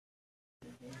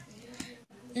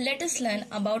let us learn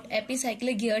about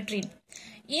epicyclic gear train.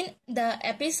 In the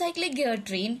epicyclic gear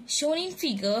train shown in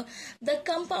figure, the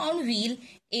compound wheel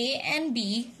A and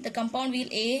B, the compound wheel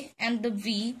A and the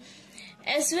B,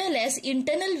 as well as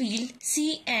internal wheel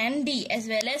C and D,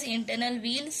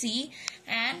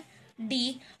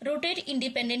 rotate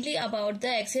independently about the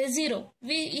axis 0.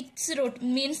 It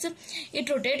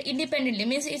rotate independently,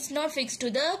 means it's not fixed to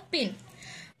the pin.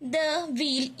 The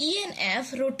wheel E and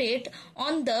F rotate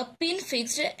on the pin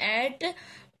fixed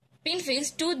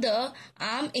to the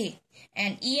arm A,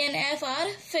 and E and F are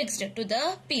fixed to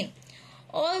the pin.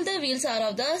 All the wheels are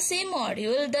of the same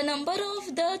module. The number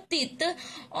of the teeth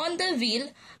on the wheel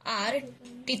are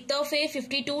teeth of A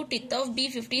 52, teeth of B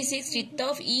 56, teeth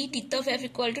of E, teeth of F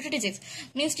equal to 36.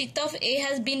 Means teeth of A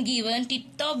has been given,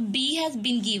 teeth of B has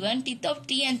been given, teeth of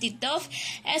T and teeth of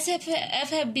F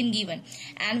have been given.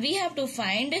 And we have to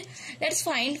find, let's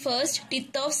find first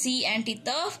teeth of C and teeth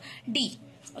of D.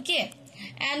 Okay.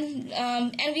 And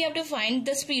we have to find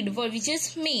the speed for which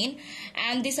is mean,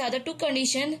 and these are the two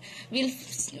conditions.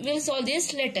 We'll solve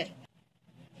this later.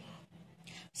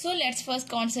 So let's first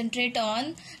concentrate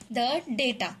on the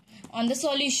data, on the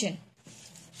solution.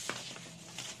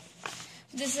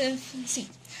 This is, see,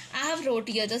 I have wrote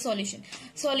here the solution.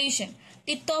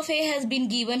 Teeth of A has been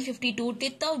given 52,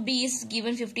 teeth of B is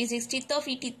given 56, teeth of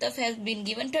E, teeth of has been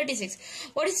given 36.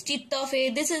 What is teeth of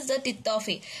A? This is the teeth of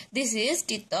A. This is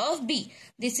teeth of B.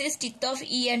 This is teeth of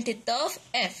E and teeth of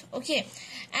F. Okay.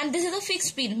 And this is a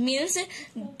fixed pin, means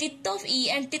teeth of E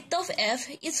and teeth of F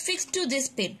is fixed to this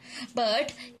pin.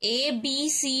 But A, B,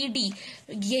 C, D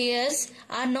gears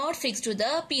are not fixed to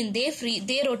the pin. They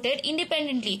rotate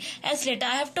independently, as later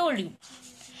I have told you.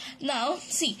 Now,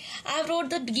 see, I have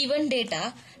wrote the given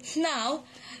data. Now,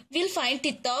 we'll find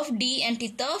teeth of D and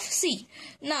teeth of C.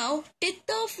 Now, teeth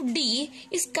of D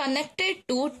is connected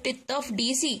to teeth of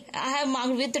DC. I have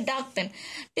marked with the dark pen.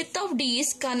 Teeth of D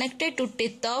is connected to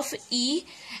teeth of E,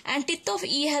 and teeth of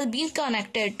E has been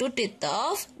connected to teeth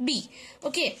of B.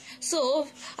 Okay, so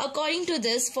according to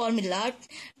this formula,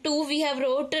 2 we have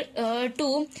wrote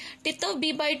 2 teeth of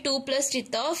B by 2 plus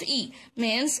teeth of E,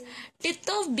 means teeth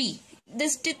of B.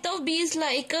 This teeth of B is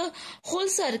like a whole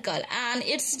circle and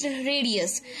its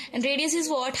radius, and radius is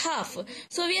what? Half.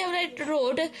 So we have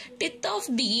wrote teeth of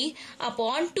B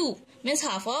upon 2, means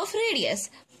half of radius,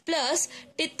 plus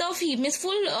teeth of E means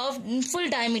full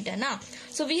diameter. Now,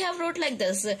 so we have wrote like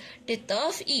this, teeth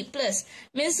of E plus,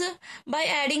 means by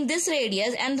adding this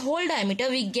radius and whole diameter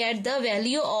we get the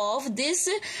value of this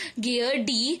gear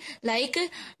D, like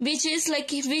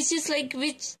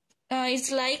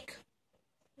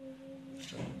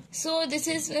so this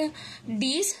is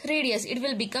D's radius. It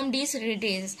will become D's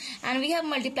radius, and we have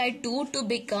multiplied 2 to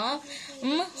become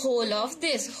whole of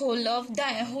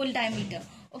diameter.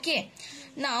 Okay.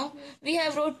 Now we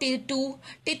have wrote 2.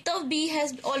 Teeth of B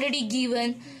has already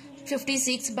given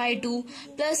 56 by 2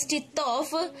 plus teeth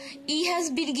of E has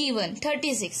been given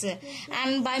 36,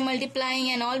 and by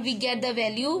multiplying and all we get the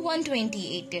value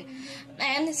 128.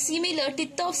 And similar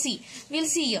teeth of C, we'll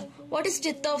see here. What is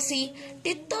teeth of C?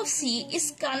 Teeth of C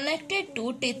is connected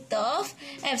to teeth of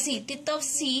F. See, teeth of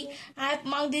C, I have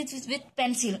marked this with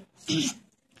pencil.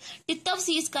 Teeth of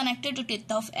C is connected to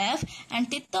teeth of F, and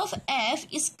teeth of F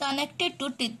is connected to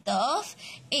teeth of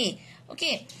A.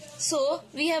 Okay, so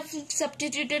we have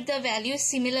substituted the values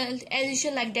similar as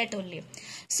usual, like that only.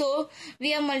 So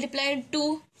we have multiplied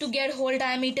 2 to get whole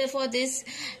diameter for this,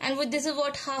 and with this is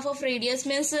what? Half of radius,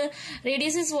 means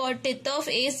radius is what? Teeth of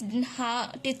A is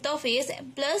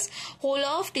plus whole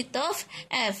of teeth of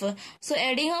F. So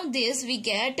adding of this we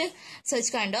get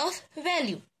such kind of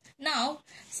value. Now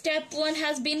step 1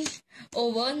 has been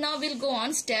over. Now we'll go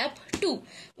on step 2.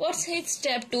 What's its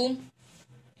step 2?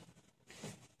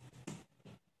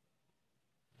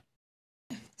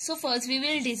 So first we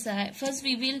will decide. First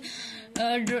we will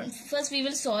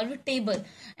solve a table,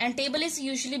 and table is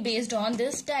usually based on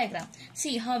this diagram.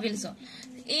 See how we'll solve.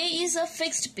 A is a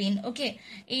fixed pin. Okay,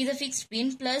 A is a fixed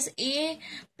pin plus A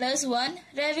plus 1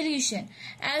 revolution.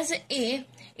 As A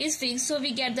is fixed, so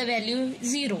we get the value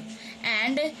 0,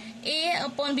 and A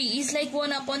upon B is like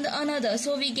 1 upon the another,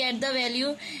 so we get the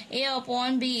value A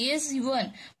upon B is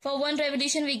 1. For 1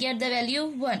 revolution we get the value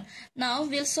 1. Now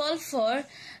we'll solve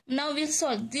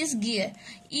this gear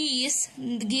E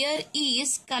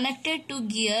is connected to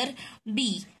gear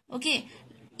B. Okay,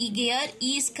 gear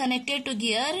E is connected to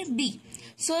gear B.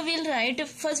 So we'll write,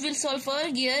 first we'll solve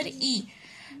for gear E.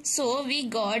 So we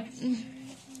got,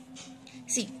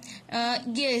 see,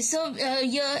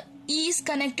 here E is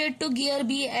connected to gear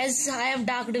B, as I have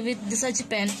darked with such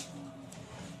pen.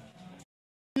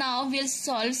 Now we'll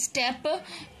solve step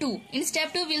 2. In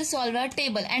step 2 we'll solve a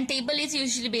table, and table is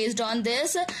usually based on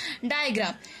this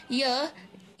diagram. Here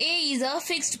A is a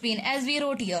fixed pin as we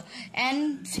wrote here,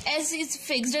 and as is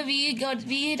fixed we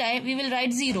will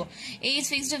write 0. A is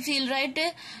fixed, we'll write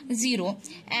 0,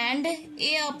 and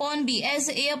A upon B, as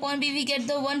A upon B we get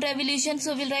the one revolution,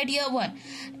 so we'll write here 1.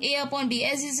 A upon B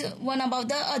as is one above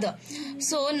the other.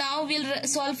 So now we'll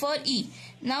solve for E.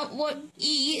 Now what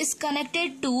E is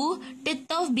connected to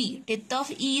teeth of B. Teeth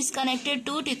of E is connected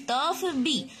to teeth of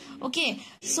B. Okay,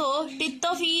 so teeth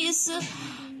of E is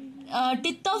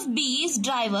teeth of B is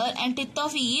driver and teeth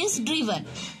of E is driven.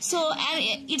 So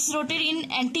and it's rotated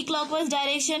in anti-clockwise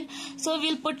direction. So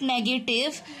we'll put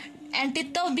negative, and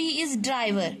teeth of B is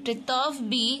driver. Teeth of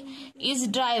B is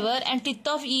driver and teeth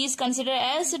of E is considered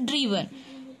as driven.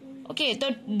 Okay, so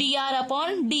dr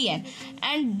upon dn,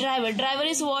 and driver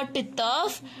is what? Teeth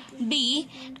of B,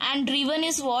 and driven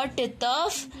is what? Teeth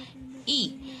of E,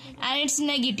 and it's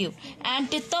negative. And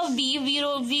teeth of B we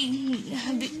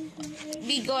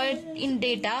got in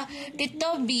data. Teeth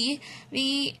of B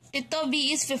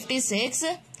is 56,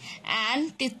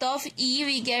 and teeth of E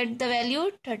we get the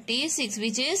value 36,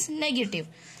 which is negative.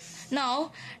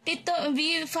 Now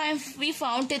we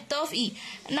found teeth of E.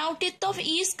 Now teeth of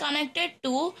E is connected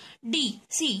to D.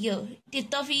 See here,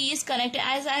 teeth of E is connected,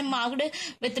 as I marked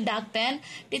with dark pen.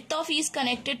 Teeth of E is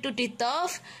connected to teeth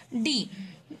of D.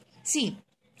 See,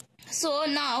 so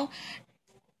now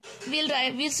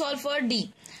we'll solve for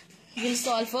D. We'll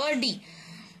solve for D.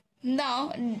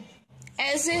 Now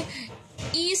as E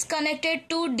is connected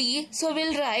to D, so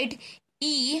we'll write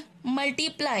E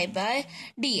multiply by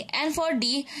D, and for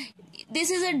D this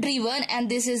is a driven and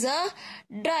this is a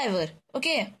driver.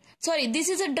 Okay, sorry, this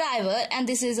is a driver and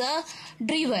this is a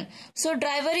driven. So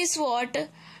driver is what?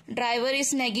 Driver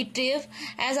is negative.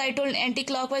 As I told,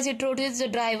 anti-clockwise it rotates. The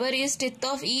driver is teeth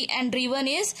of E and driven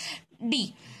is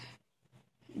D.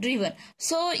 Driven.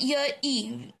 So here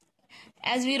E,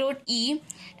 as we wrote E,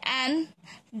 and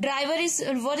driver is,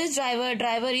 what is driver?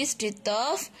 Driver is teeth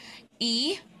of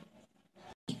E,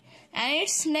 and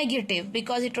it's negative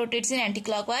because it rotates in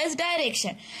anti-clockwise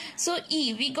direction. So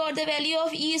E, we got the value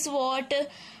of E is what?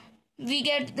 We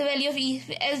get the value of E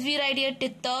as we write here,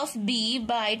 teeth of B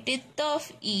by teeth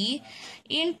of E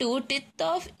into teeth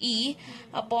of E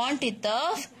upon teeth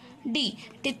of D.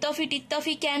 Teeth of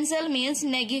E cancel, means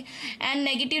negative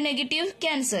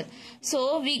cancel.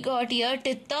 So we got here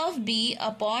teeth of B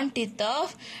upon teeth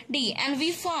of D, and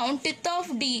we found teeth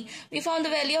of D. We found the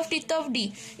value of teeth of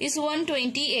D is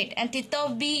 128 and teeth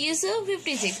of B is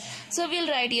 56. So we'll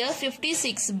write here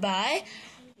 56 by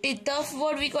teeth of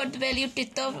what? We got the value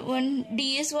teeth of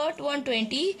D is what?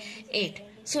 128.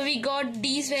 So we got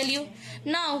D's value.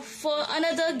 Now for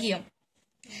another gear.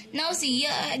 Now see,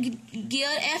 gear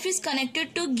F is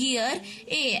connected to gear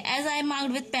A, as I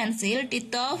marked with pencil.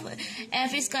 Teeth of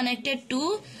F is connected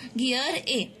to gear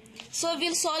A. So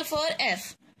we'll solve for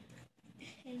F.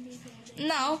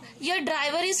 Now your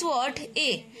driver is what?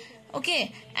 A.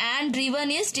 Okay, and driven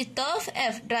is teeth of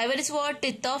F. Driver is what?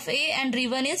 Teeth of A, and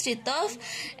driven is teeth of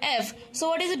F. So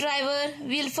what is the driver?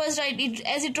 We'll first write it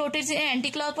as it rotates in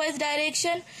anti-clockwise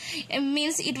direction. It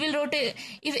means it will rotate.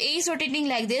 If A is rotating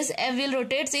like this, F will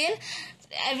rotate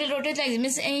like this.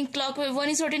 Means in clockwise, one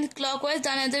is rotating clockwise,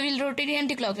 the another will rotate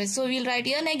anti-clockwise. So we'll write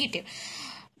here negative.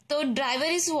 So driver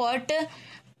is what?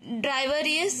 Driver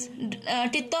is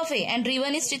teeth of A and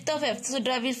driven is teeth of F. So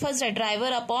we'll first write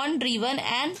driver upon driven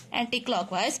and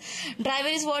anti-clockwise. Driver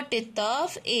is what? Teeth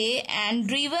of A, and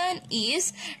driven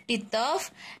is teeth of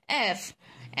F,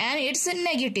 and it's a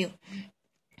negative.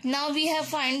 Now we have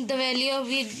find the value.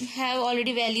 We have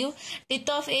already value. Teeth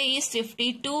of A is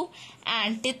 52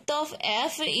 and teeth of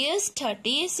F is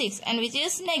 36, and which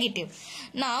is negative.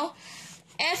 Now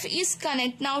F is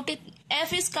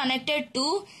F is connected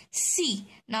to C.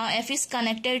 Now F is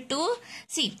connected to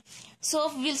C.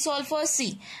 So we'll solve for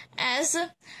C. As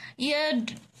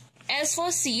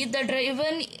for C, the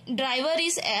driver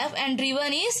is F and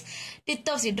driven is teeth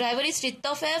of C. Driver is teeth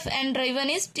of F and driven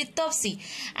is teeth of C.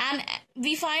 And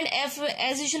we find F,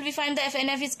 as usual we find the F, and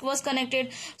F was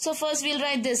connected. So first we'll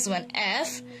write this one,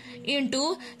 F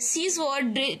into C is what?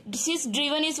 C's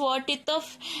driven is what? Teeth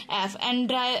of F, and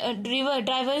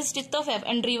driver is teeth of F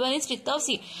and driven is teeth of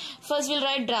C. First we'll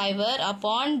write driver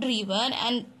upon driven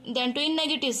and then to in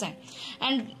negative sign.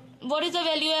 And what is the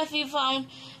value F we found?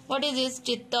 What is this?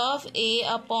 Teeth of A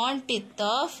upon teeth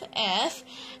of F,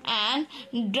 and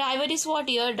driver is what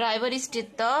here? Driver is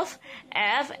teeth of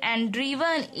F and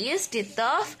driven is teeth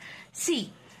of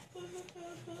C.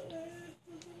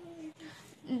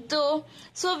 So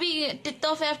we teeth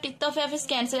of f is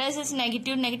cancelled as is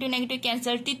negative, negative, negative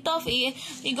cancel. Teeth of a,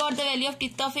 we got the value of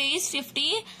teeth of a is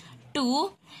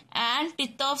 52, and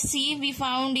teeth of c we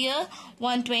found here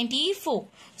 124.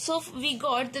 So we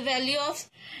got the value of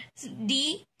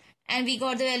d and we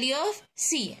got the value of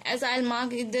c. As I'll mark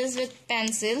this with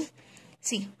pencil.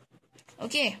 C.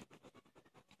 Okay.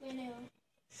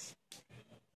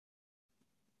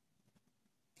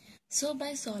 So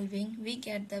by solving, we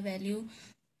get the value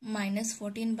minus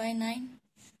 14 by 9,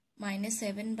 minus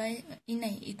 7 by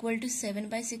 9 equal to 7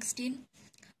 by 16,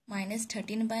 minus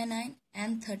 13 by 9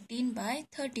 and 13 by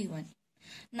 31.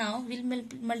 Now we'll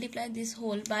multiply this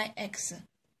whole by x.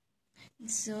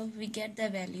 So we get the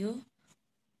value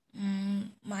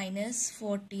minus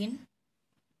 14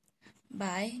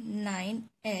 by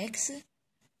 9x,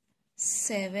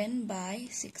 7 by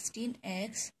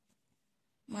 16x,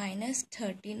 minus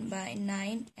 13 by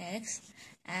 9x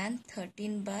and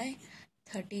 13 by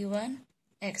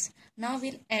 31x. Now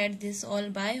we'll add this all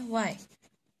by y.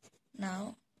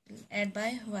 Now we'll add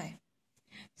by y.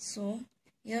 So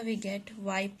here we get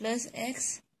y plus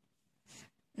x.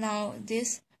 Now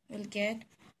this will get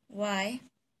y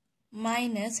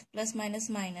minus plus minus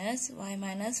minus y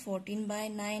minus 14 by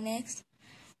 9x,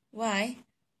 y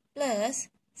plus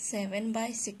 7 by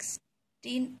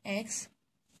 16x,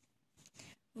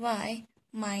 y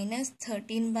minus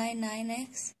 13 by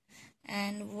 9x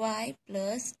and y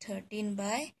plus 13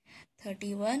 by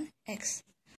 31x.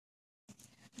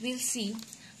 We'll see.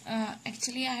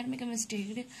 Actually, I had made a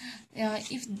mistake.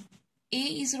 If A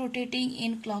is rotating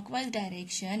in clockwise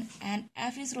direction and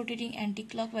F is rotating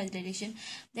anti-clockwise direction,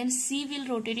 then C will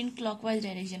rotate in clockwise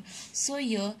direction. So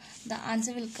here the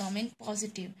answer will come in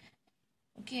positive.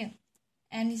 Okay,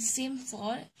 and it's same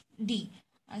for D.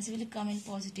 Answer will come in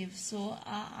positive. So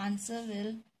our answer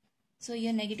will, so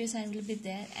your negative sign will be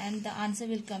there and the answer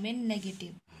will come in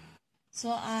negative.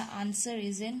 So our answer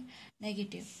is in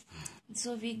negative.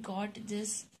 So we got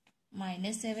this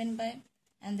minus 7 by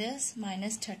and this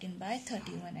minus 13 by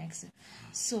 31x.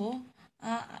 So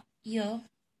here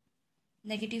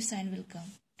negative sign will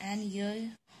come and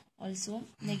here also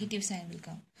negative sign will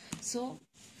come. So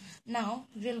now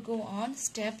we'll go on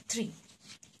step 3.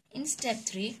 In step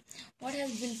 3, what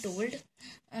has been told?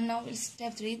 And now in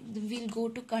step 3, we'll go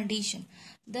to condition.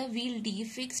 The wheel D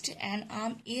fixed and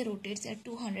arm A rotates at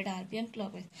 200 rpm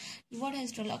clockwise. What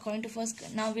has told according to first?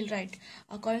 Now we'll write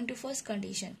according to first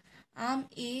condition. Arm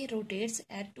A rotates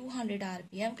at 200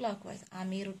 rpm clockwise.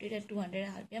 Arm A rotates at 200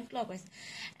 rpm clockwise.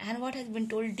 And what has been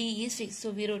told? D is fixed.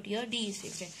 So we wrote here D is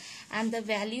fixed. And the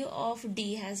value of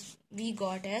D has we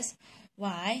got as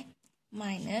y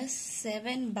minus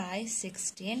 7 by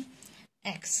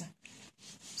 16x.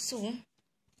 So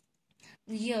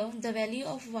here the value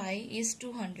of y is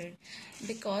 200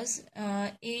 because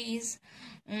A is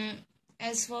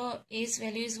as for A's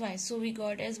value is y, so we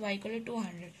got as y equal to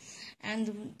 200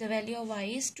 and the value of y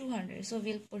is 200. So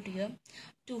we'll put here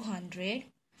 200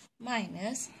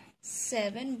 minus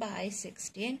 7 by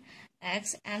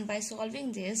 16x, and by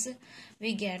solving this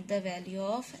we get the value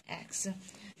of x,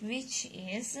 which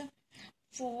is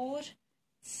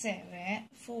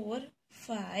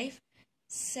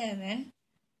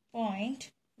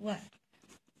 457.1.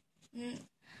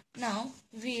 Now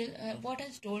we'll what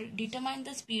is told, determine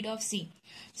the speed of C.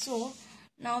 So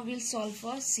now we'll solve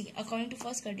for C. According to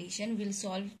first condition, we'll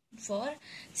solve for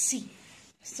C.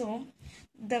 So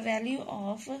the value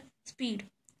of speed,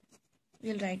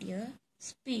 we'll write here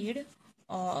speed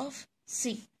of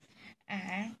C.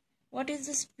 And what is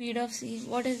the speed of C?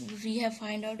 What is we have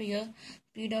find out here?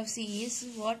 Speed of C is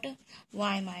what?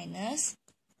 Y minus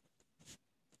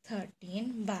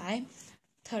 13 by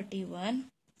 31x.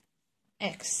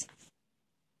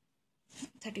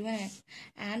 31x.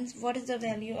 And what is the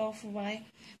value of y?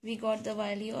 We got the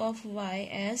value of y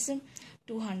as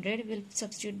 200. We'll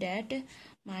substitute that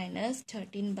minus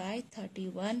 13 by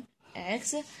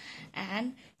 31x,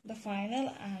 and the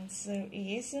final answer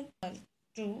is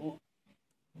 2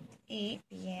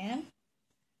 APM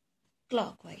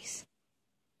clockwise.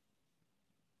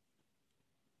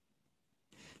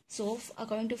 So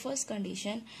according to first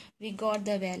condition, we got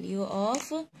the value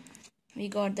of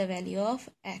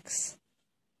x,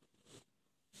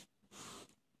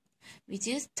 which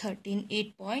is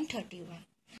 8.31.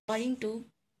 According to,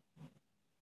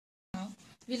 now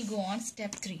we'll go on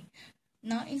step 3.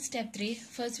 Now in step 3,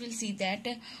 first we'll see that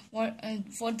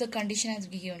what the condition has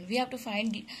been given. We have to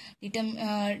find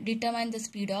determine the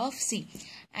speed of C,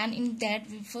 and in that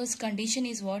first condition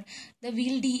is what? The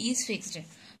wheel D is fixed.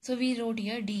 So we wrote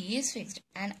here D is fixed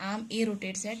and arm A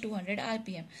rotates at 200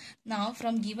 rpm. Now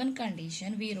from given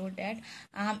condition we wrote that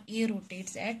arm A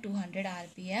rotates at 200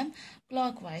 rpm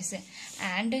clockwise,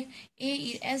 and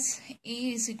as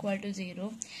A is equal to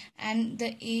 0 and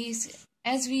the A is,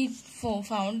 as we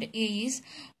found A is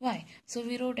y, so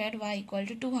we wrote at y equal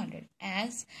to 200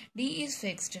 as D is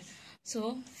fixed.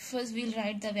 So first we'll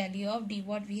write the value of D,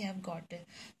 what we have got.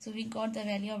 So we got the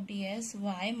value of D as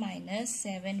y minus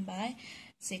 7 by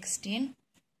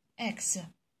 16x.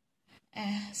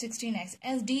 16x.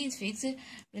 As D is fixed,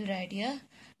 we'll write here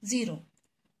 0.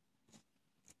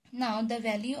 Now the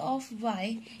value of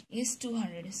y is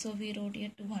 200. So we wrote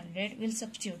here 200. We'll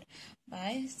substitute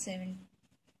by 7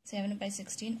 by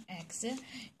 16x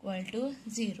equal to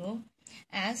 0,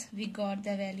 as we got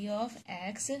the value of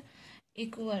x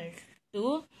equal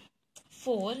to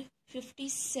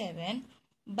 457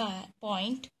 by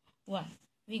 0.1.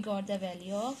 We got the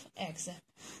value of x.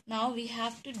 Now we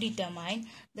have to determine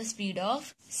the speed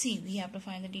of c. We have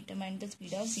to determine the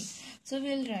speed of c. So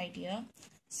we will write here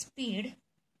speed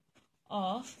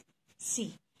of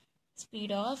c.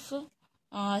 Speed of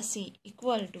c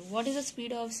equal to, what is the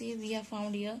speed of c? We have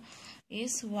found here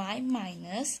is y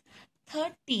minus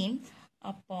 13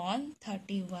 upon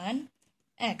 31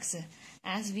 x.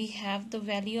 As we have the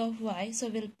value of y, so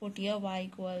we'll put here y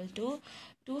equal to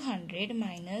 200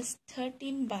 minus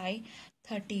 13 by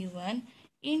 31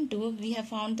 into, we have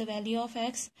found the value of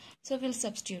x, so we'll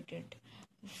substitute it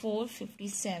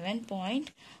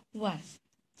 457.1.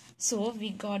 So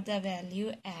we got the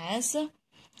value as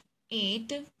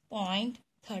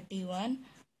 8.31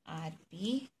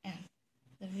 rpm.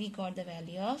 So we got the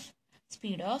value of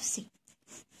speed of c.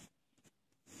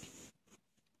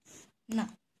 Now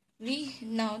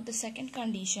the second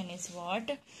condition is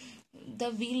what?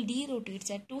 The wheel D rotates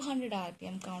at 200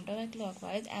 rpm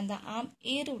counterclockwise and the arm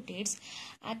A rotates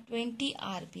at 20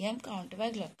 rpm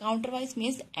counterclockwise. Counterwise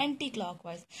means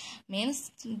anti-clockwise,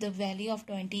 means the value of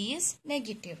 20 is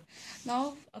negative.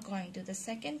 Now according to the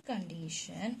second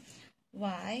condition,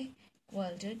 y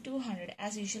equal to 200,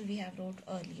 as usual we have wrote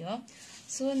earlier.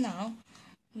 So now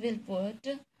we'll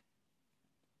put,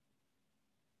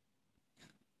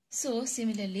 so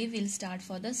similarly we'll start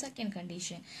for the second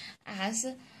condition, as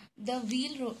the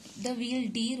wheel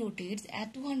D rotates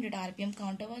at 200 rpm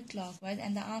counterclockwise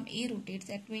and the arm A rotates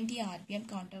at 20 rpm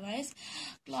counterclockwise.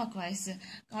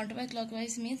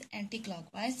 Counterclockwise means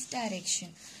anti-clockwise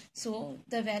direction. So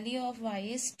the value of y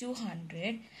is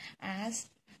 200, as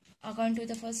according to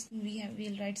the first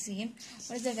we'll write same.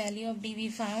 What is the value of D we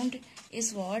found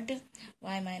is what?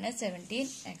 Y minus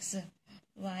 17x.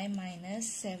 Y minus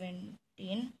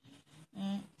 17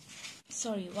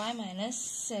 y minus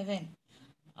 7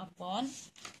 upon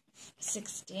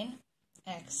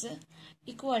 16x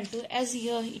equal to, as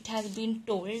here it has been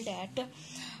told that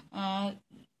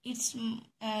it's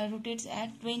rotates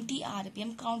at 20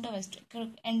 rpm counterwise,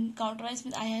 and counterwise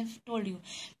means I have told you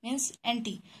means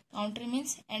anti, counter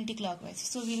means anti-clockwise,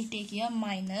 so we'll take here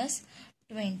minus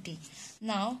 20.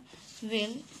 Now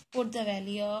we'll put the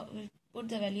value of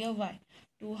y.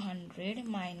 200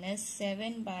 minus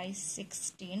 7 by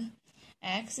 16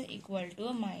 x equal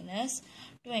to minus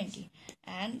 20,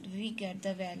 and we get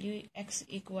the value x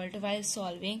equal to, while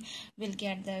solving we'll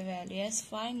get the value as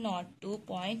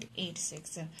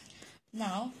 502.86.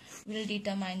 Now we'll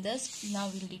determine the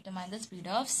speed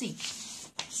of c.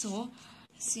 So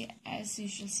c, as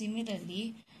usual,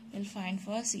 similarly we'll find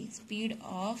for c, speed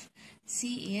of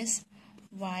c is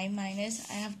y minus,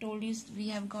 I have told you we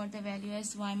have got the value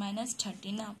as y minus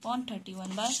 13 upon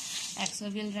 31 by x. So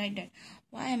we'll write that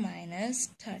y minus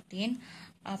 13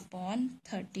 upon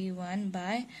 31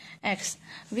 by x.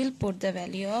 We'll put the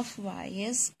value of y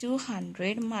is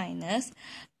 200 minus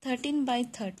 13 by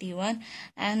 31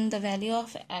 and the value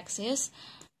of x is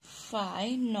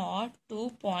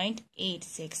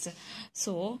 502.86.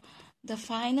 So the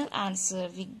final answer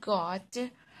we got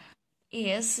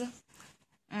is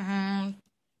 10.9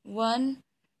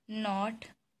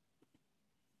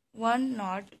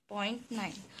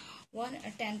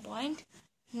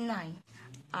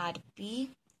 rpm.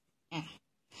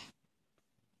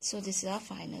 So this is our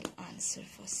final answer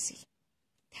for C.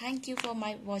 Thank you for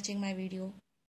watching my video.